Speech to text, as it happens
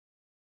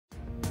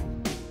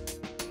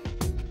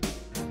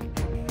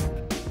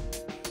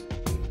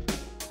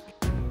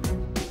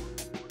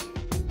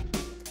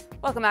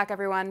Welcome back,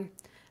 everyone.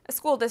 A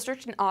school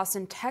district in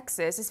Austin,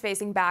 Texas is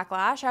facing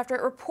backlash after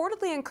it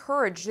reportedly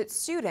encouraged its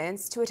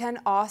students to attend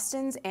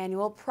Austin's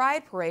annual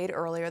Pride Parade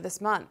earlier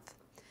this month.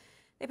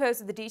 They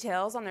posted the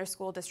details on their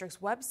school district's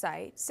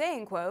website,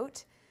 saying,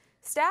 quote,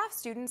 "Staff,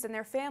 students, and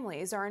their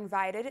families are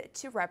invited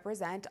to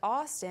represent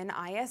Austin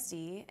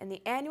ISD in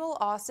the annual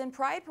Austin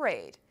Pride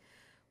Parade.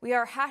 We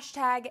are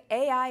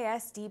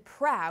 #AISD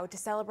proud to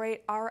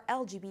celebrate our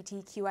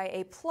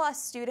LGBTQIA+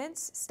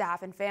 students,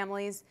 staff, and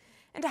families,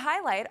 and to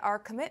highlight our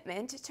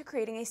commitment to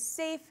creating a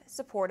safe,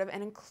 supportive,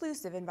 and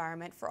inclusive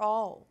environment for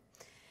all."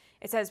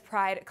 It says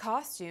Pride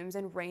costumes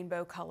and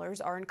rainbow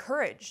colors are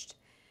encouraged.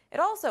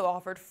 It also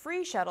offered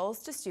free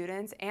shuttles to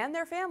students and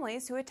their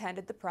families who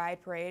attended the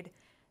Pride Parade,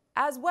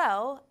 as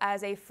well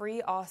as a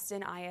free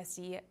Austin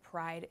ISD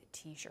Pride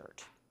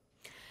t-shirt.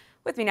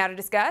 With me now to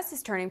discuss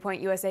is Turning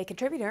Point USA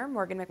contributor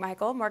Morgan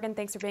McMichael. Morgan,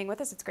 thanks for being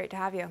with us. It's great to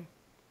have you.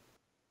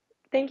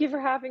 Thank you for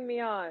having me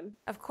on.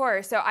 Of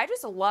course. So I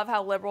just love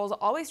how liberals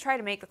always try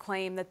to make the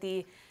claim that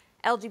the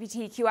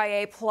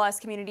LGBTQIA+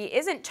 community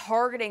isn't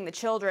targeting the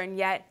children,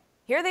 yet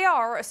here they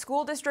are. A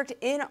school district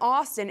in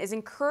Austin is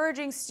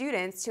encouraging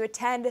students to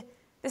attend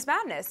this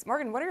madness.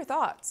 Morgan, what are your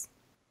thoughts?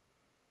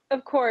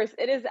 Of course,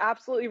 it is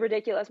absolutely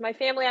ridiculous. My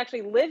family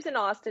actually lives in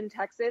Austin,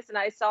 Texas, and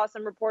I saw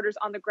some reporters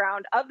on the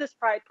ground of this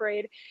Pride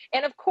Parade.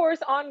 And of course,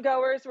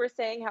 ongoers were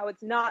saying how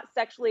it's not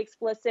sexually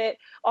explicit.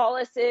 All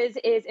this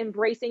is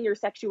embracing your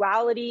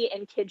sexuality,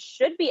 and kids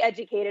should be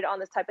educated on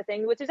this type of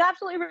thing, which is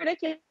absolutely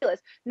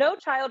ridiculous. No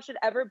child should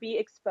ever be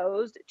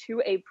exposed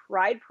to a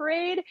Pride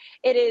Parade.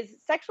 It is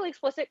sexually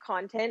explicit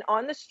content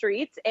on the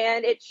streets,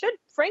 and it should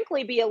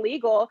frankly be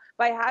illegal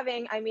by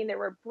having, there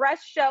were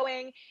breasts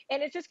showing,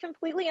 and it's just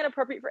completely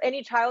inappropriate for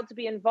any child to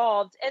be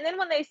involved. And then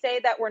when they say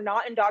that we're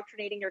not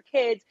indoctrinating your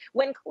kids,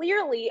 when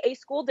clearly a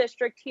school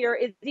district here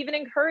is even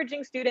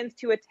encouraging students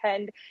to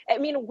attend,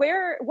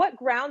 what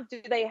grounds do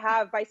they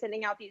have by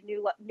sending out these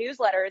new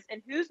newsletters?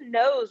 And who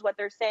knows what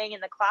they're saying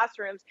in the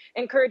classrooms,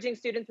 encouraging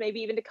students maybe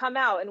even to come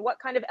out, and what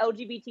kind of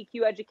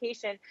LGBTQ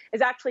education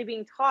is actually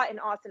being taught in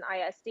Austin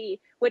ISD,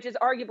 which is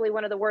arguably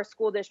one of the worst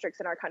school districts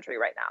in our country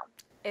right now.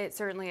 It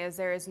certainly is.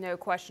 There is no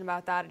question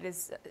about that. It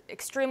is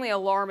extremely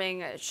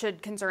alarming. It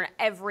should concern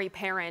every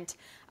parent,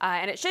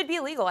 and it should be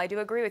illegal. I do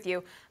agree with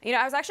you.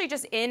 I was actually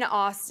just in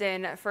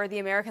Austin for the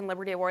American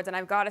Liberty Awards, and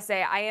I've got to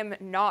say, I am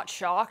not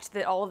shocked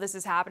that all of this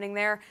is happening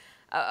there.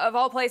 Of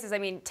all places,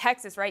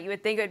 Texas, right? You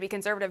would think it would be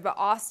conservative, but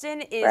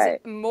Austin is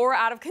more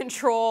out of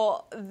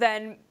control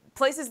than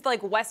places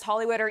like West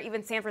Hollywood or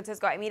even San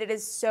Francisco. It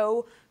is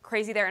so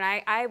crazy there,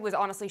 and I was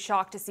honestly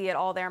shocked to see it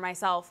all there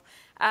myself.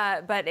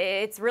 But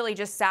it's really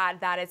just sad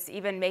that it's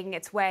even making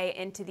its way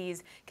into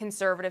these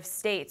conservative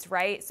states,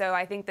 right? So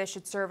I think this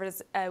should serve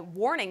as a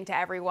warning to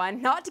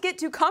everyone not to get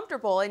too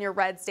comfortable in your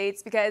red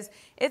states, because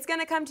it's going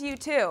to come to you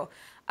too.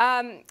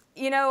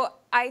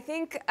 I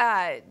think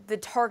the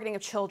targeting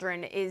of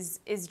children is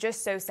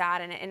just so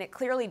sad, and it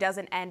clearly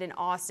doesn't end in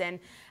Austin.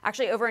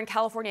 Actually, over in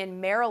California and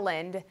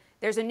Maryland,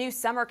 there's a new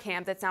summer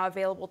camp that's now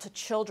available to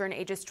children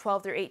ages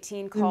 12 through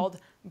 18 called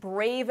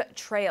Brave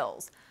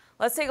Trails.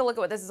 Let's take a look at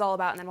what this is all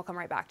about, and then we'll come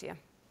right back to you.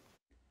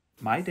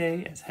 My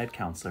day as head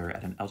counselor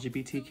at an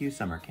LGBTQ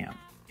summer camp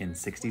in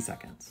 60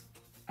 seconds.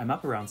 I'm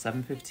up around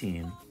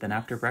 7:15, then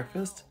after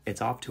breakfast,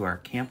 it's off to our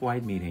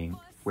camp-wide meeting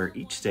where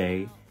each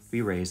day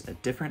we raise a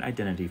different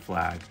identity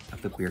flag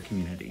of the queer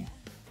community.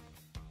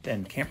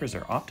 Then campers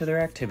are off to their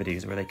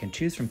activities where they can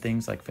choose from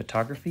things like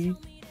photography,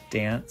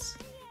 dance,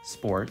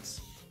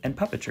 sports, and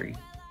puppetry.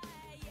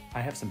 I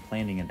have some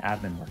planning and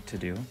admin work to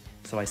do,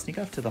 so I sneak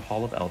off to the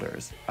Hall of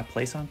Elders, a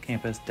place on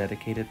campus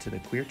dedicated to the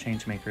queer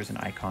changemakers and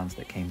icons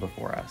that came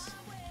before us.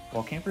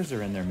 While campers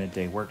are in their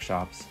midday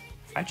workshops,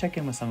 I check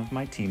in with some of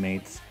my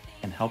teammates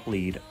and help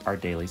lead our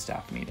daily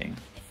staff meeting.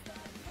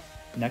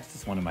 Next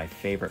is one of my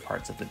favorite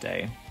parts of the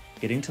day,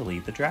 getting to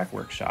lead the drag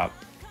workshop,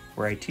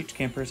 where I teach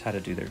campers how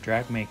to do their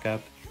drag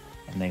makeup,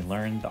 and they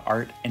learn the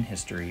art and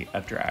history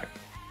of drag.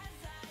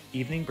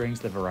 Evening brings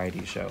the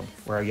variety show,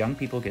 where our young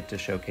people get to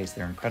showcase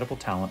their incredible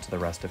talent to the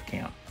rest of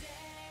camp.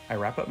 I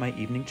wrap up my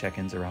evening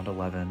check-ins around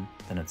 11,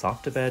 then it's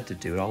off to bed to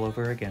do it all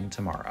over again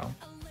tomorrow.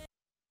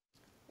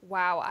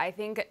 Wow, I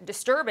think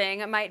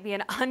disturbing might be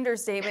an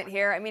understatement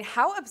here.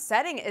 How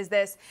upsetting is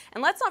this?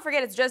 And let's not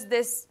forget, it's just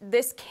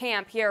this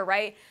camp here,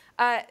 right?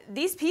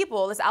 These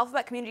people, this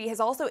alphabet community, has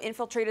also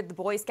infiltrated the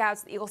Boy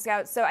Scouts, the Eagle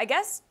Scouts. So I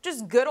guess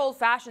just good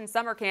old-fashioned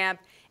summer camp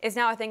is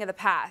now a thing of the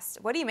past.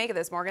 What do you make of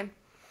this, Morgan?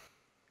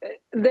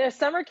 The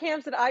summer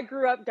camps that I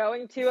grew up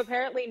going to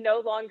apparently no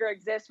longer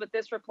exist with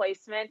this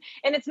replacement.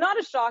 And it's not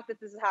a shock that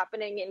this is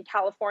happening in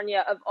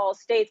California of all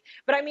states.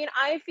 But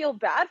I feel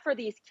bad for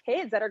these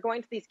kids that are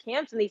going to these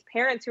camps, and these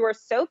parents who are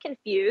so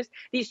confused,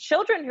 these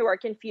children who are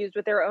confused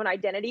with their own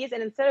identities.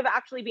 And instead of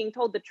actually being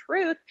told the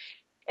truth,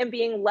 and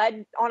being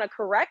led on a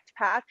correct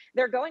path,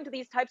 they're going to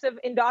these types of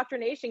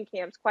indoctrination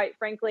camps, quite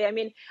frankly. I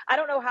mean, I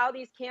don't know how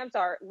these camps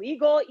are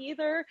legal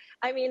either.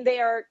 I mean, they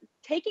are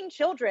taking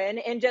children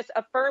and just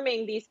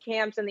affirming these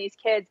camps and these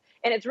kids.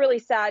 And it's really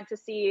sad to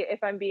see,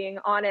 if I'm being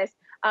honest.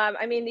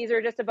 I mean, these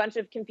are just a bunch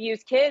of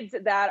confused kids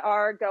that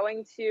are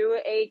going to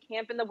a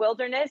camp in the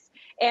wilderness.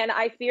 And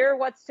I fear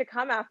what's to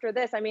come after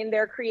this. I mean,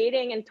 they're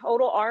creating a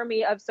total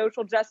army of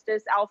social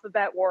justice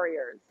alphabet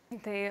warriors.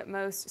 They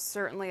most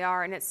certainly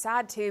are. And it's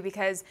sad, too,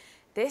 because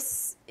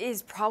this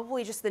is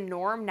probably just the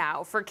norm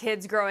now for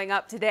kids growing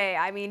up today.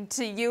 I mean,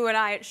 to you and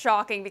I, it's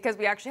shocking because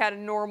we actually had a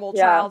normal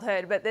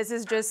childhood, but this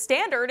is just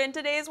standard in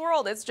today's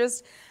world. It's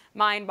just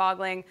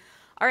mind-boggling.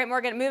 All right,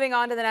 Morgan, moving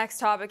on to the next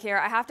topic here.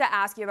 I have to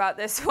ask you about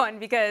this one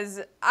because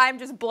I'm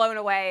just blown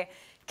away.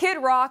 Kid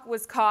Rock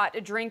was caught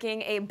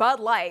drinking a Bud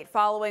Light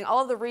following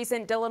all of the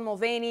recent Dylan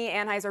Mulvaney,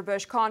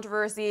 Anheuser-Busch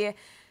controversy.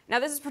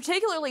 Now, this is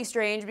particularly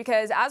strange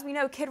because, as we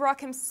know, Kid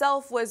Rock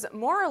himself was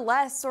more or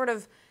less sort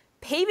of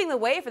paving the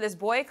way for this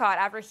boycott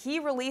after he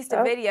released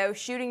a video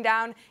shooting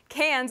down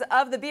cans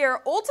of the beer,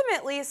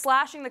 ultimately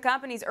slashing the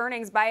company's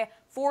earnings by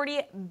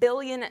 $40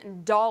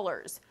 billion.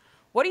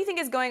 What do you think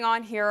is going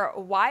on here?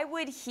 Why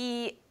would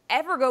he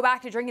ever go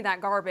back to drinking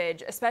that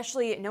garbage,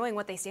 especially knowing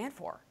what they stand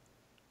for?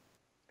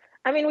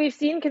 I mean, we've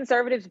seen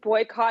conservatives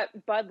boycott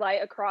Bud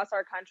Light across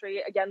our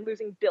country, again,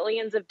 losing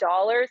billions of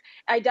dollars.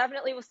 I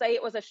definitely will say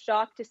it was a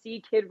shock to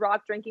see Kid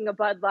Rock drinking a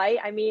Bud Light.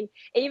 I mean,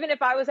 even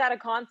if I was at a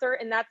concert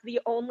and that's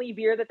the only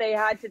beer that they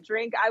had to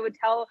drink, I would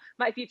tell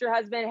my future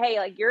husband, hey,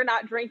 like, you're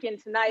not drinking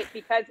tonight,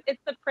 because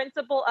it's the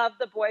principle of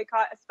the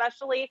boycott,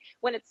 especially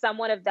when it's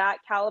someone of that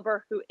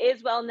caliber who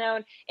is well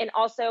known and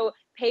also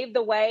paved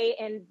the way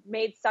and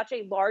made such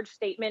a large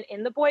statement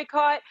in the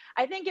boycott.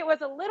 I think it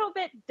was a little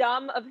bit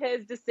dumb of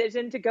his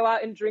decision to go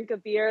out and drink a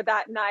beer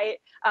that night,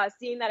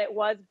 seeing that it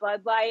was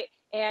Bud Light,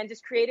 and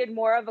just created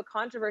more of a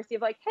controversy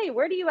of like, hey,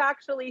 where do you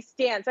actually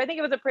stand? So I think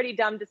it was a pretty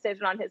dumb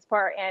decision on his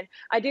part. And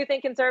I do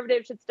think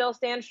conservatives should still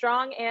stand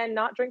strong and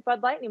not drink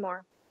Bud Light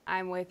anymore.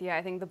 I'm with you.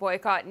 I think the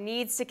boycott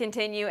needs to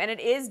continue, and it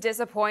is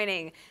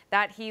disappointing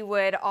that he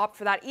would opt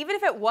for that. Even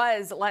if it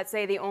was, let's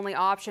say, the only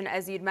option,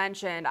 as you'd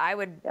mentioned, I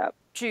would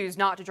choose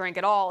not to drink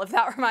at all if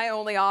that were my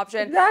only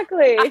option.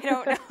 Exactly. I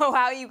don't know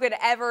how you could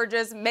ever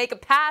just make a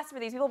pass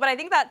for these people, but I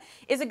think that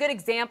is a good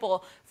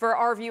example for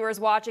our viewers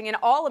watching and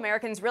all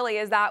Americans, really,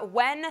 is that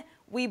when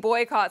we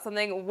boycott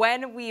something,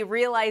 when we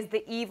realize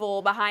the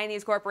evil behind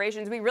these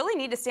corporations, we really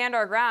need to stand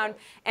our ground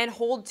and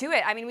hold to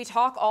it. I mean, we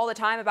talk all the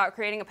time about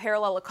creating a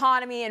parallel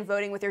economy and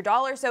voting with your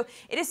dollar. So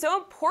it is so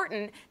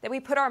important that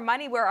we put our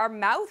money where our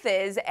mouth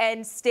is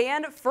and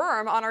stand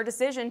firm on our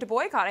decision to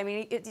boycott. I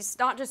mean, it's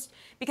not just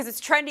because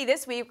it's trendy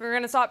this week, we're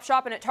going to stop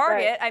shopping at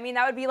Target. Right. I mean,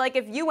 that would be like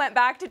if you went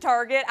back to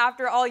Target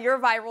after all your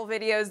viral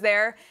videos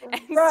there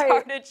and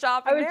started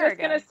shopping there again. I was just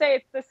going to say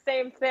it's the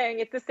same thing.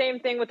 It's the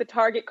same thing with the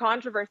Target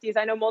controversies.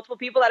 I know multiple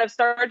people that have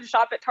started to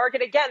shop at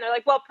Target again. They're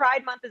like, well,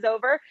 Pride Month is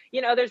over.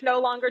 You know, there's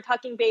no longer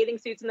tucking bathing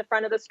suits in the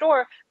front of the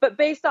store. But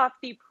based off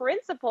the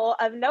principle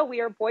of, no, we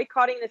are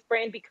boycotting this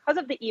brand because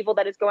of the evil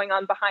that is going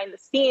on behind the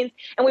scenes.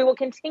 And we will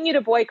continue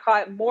to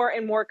boycott more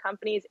and more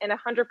companies. And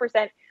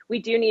 100%, we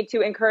do need to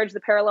encourage the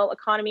parallel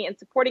economy and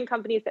supporting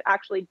companies that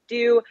actually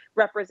do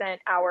represent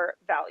our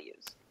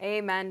values.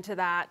 Amen to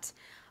that.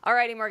 All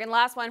righty, Morgan,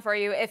 last one for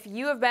you. If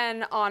you have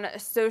been on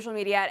social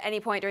media at any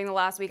point during the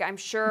last week, I'm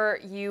sure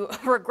you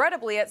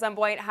regrettably at some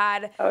point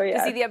had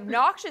to see the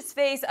obnoxious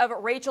face of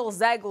Rachel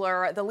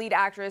Zegler, the lead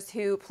actress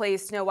who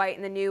plays Snow White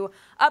in the new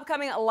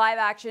upcoming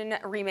live-action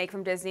remake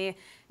from Disney.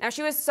 Now,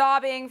 she was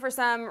sobbing for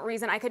some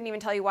reason. I couldn't even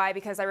tell you why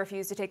because I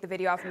refused to take the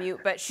video off mute,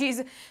 but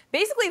she's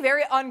basically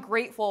very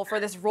ungrateful for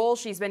this role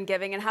she's been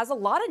giving and has a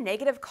lot of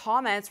negative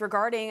comments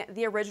regarding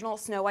the original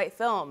Snow White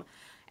film.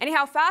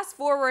 Anyhow, fast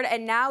forward,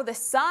 and now the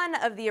son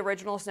of the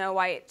original Snow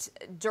White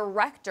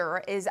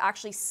director is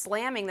actually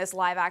slamming this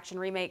live-action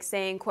remake,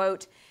 saying,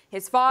 quote,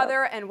 his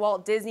father and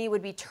Walt Disney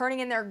would be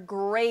turning in their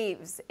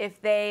graves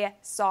if they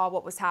saw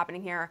what was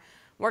happening here.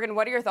 Morgan,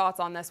 what are your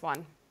thoughts on this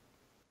one?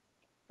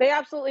 They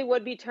absolutely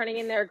would be turning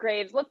in their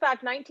graves. Look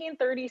back,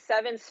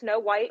 1937, Snow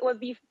White was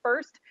the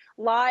first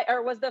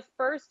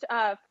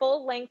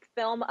full-length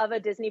film of a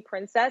Disney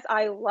princess.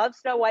 I love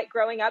Snow White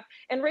growing up.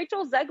 And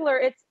Rachel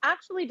Zegler, it's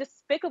actually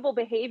despicable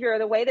behavior,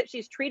 the way that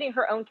she's treating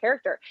her own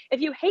character. If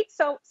you hate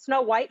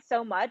Snow White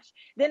so much,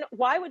 then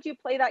why would you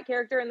play that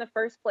character in the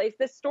first place?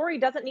 This story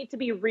doesn't need to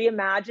be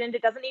reimagined.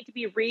 It doesn't need to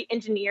be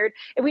re-engineered.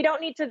 We don't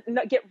need to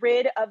get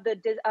rid of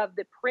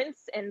the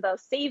prince and the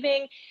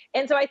saving.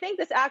 And so I think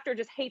this actor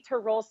just hates her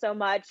role so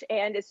much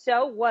and is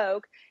so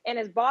woke and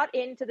is bought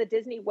into the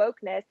Disney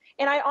wokeness.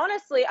 And I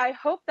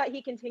hope that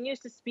he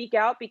continues to speak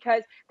out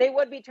because they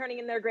would be turning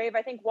in their grave.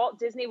 I think Walt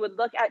Disney would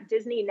look at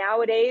Disney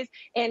nowadays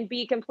and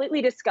be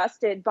completely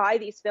disgusted by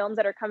these films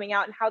that are coming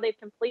out and how they've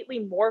completely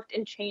morphed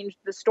and changed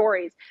the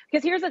stories.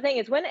 Because here's the thing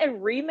is when a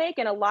remake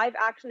and a live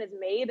action is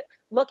made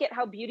look at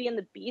how Beauty and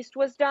the Beast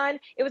was done.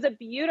 It was a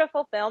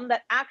beautiful film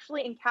that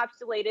actually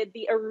encapsulated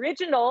the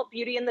original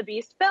Beauty and the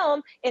Beast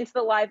film into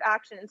the live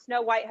action. And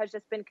Snow White has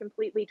just been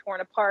completely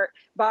torn apart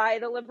by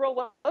the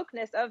liberal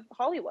wokeness of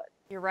Hollywood.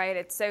 You're right.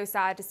 It's so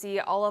sad to see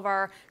all of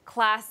our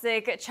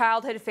classic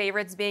childhood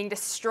favorites being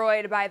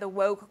destroyed by the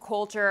woke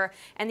culture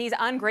and these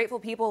ungrateful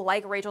people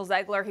like Rachel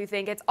Zegler who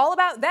think it's all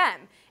about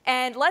them.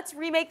 And let's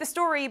remake the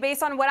story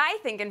based on what I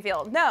think and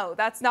feel. No,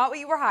 that's not what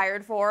you were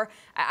hired for.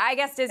 I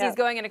guess Disney's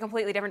going in a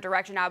completely different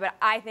direction now, but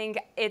I think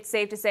it's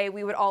safe to say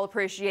we would all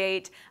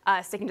appreciate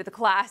sticking to the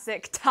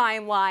classic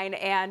timeline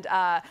and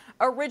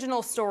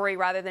original story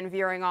rather than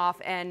veering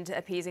off and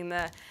appeasing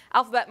the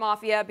alphabet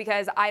mafia,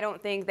 because I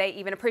don't think they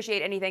even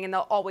appreciate anything and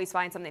they'll always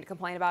find something to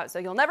complain about. So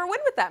you'll never win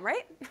with them,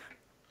 right?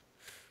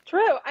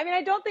 True. I mean,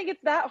 I don't think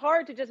it's that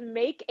hard to just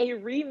make a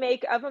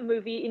remake of a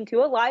movie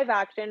into a live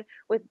action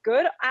with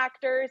good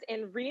actors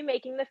and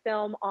remaking the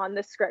film on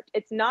the script.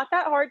 It's not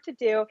that hard to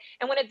do.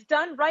 And when it's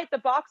done right, the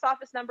box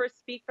office numbers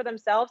speak for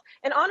themselves.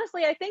 And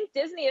honestly, I think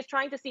Disney is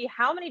trying to see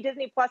how many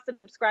Disney Plus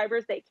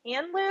subscribers they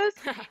can lose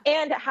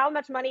and how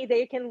much money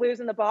they can lose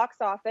in the box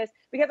office.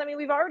 Because, I mean,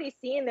 we've already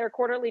seen their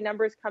quarterly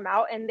numbers come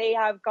out and they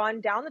have gone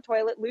down the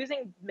toilet,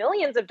 losing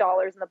millions of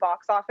dollars in the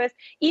box office,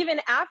 even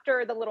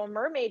after The Little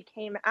Mermaid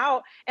came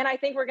out. And I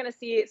think we're going to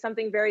see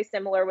something very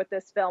similar with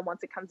this film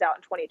once it comes out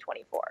in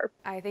 2024.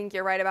 I think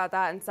you're right about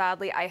that. And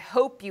sadly, I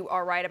hope you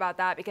are right about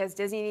that, because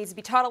Disney needs to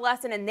be taught a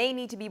lesson and they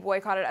need to be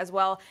boycotted as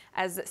well.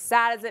 As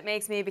sad as it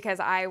makes me, because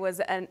I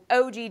was an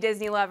OG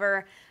Disney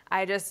lover.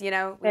 I just, we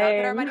gotta put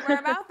our money where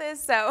our mouth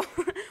is. So,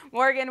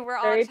 Morgan, we're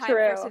all out of time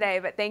for today.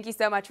 But thank you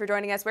so much for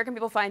joining us. Where can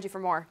people find you for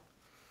more?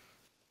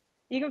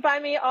 You can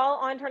find me all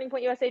on Turning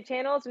Point USA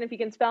channels. And if you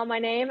can spell my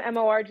name,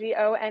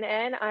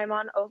 Morgonn, I'm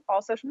on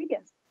all social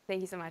medias.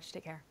 Thank you so much.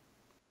 Take care.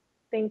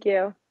 Thank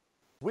you.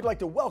 We'd like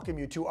to welcome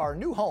you to our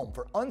new home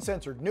for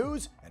uncensored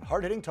news and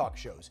hard-hitting talk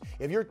shows.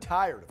 If you're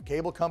tired of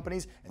cable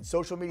companies and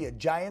social media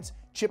giants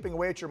chipping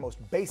away at your most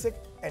basic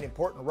and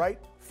important right,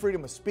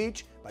 freedom of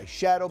speech, by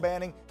shadow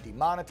banning,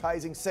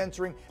 demonetizing,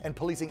 censoring, and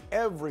policing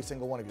every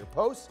single one of your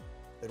posts,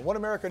 then One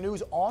America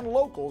News on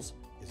Locals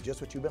is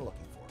just what you've been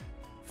looking for.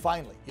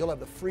 Finally, you'll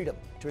have the freedom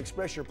to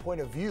express your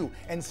point of view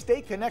and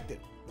stay connected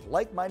with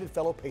like-minded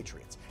fellow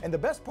patriots. And the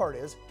best part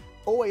is,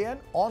 OAN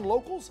on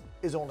Locals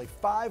is only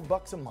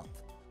 $5 a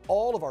month.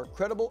 All of our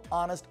credible,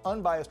 honest,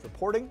 unbiased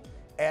reporting,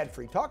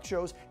 ad-free talk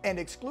shows, and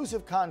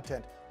exclusive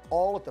content,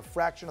 all at the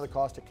fraction of the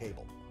cost of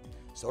cable.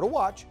 So to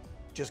watch,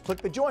 just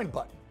click the join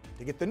button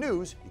to get the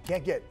news you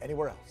can't get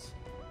anywhere else.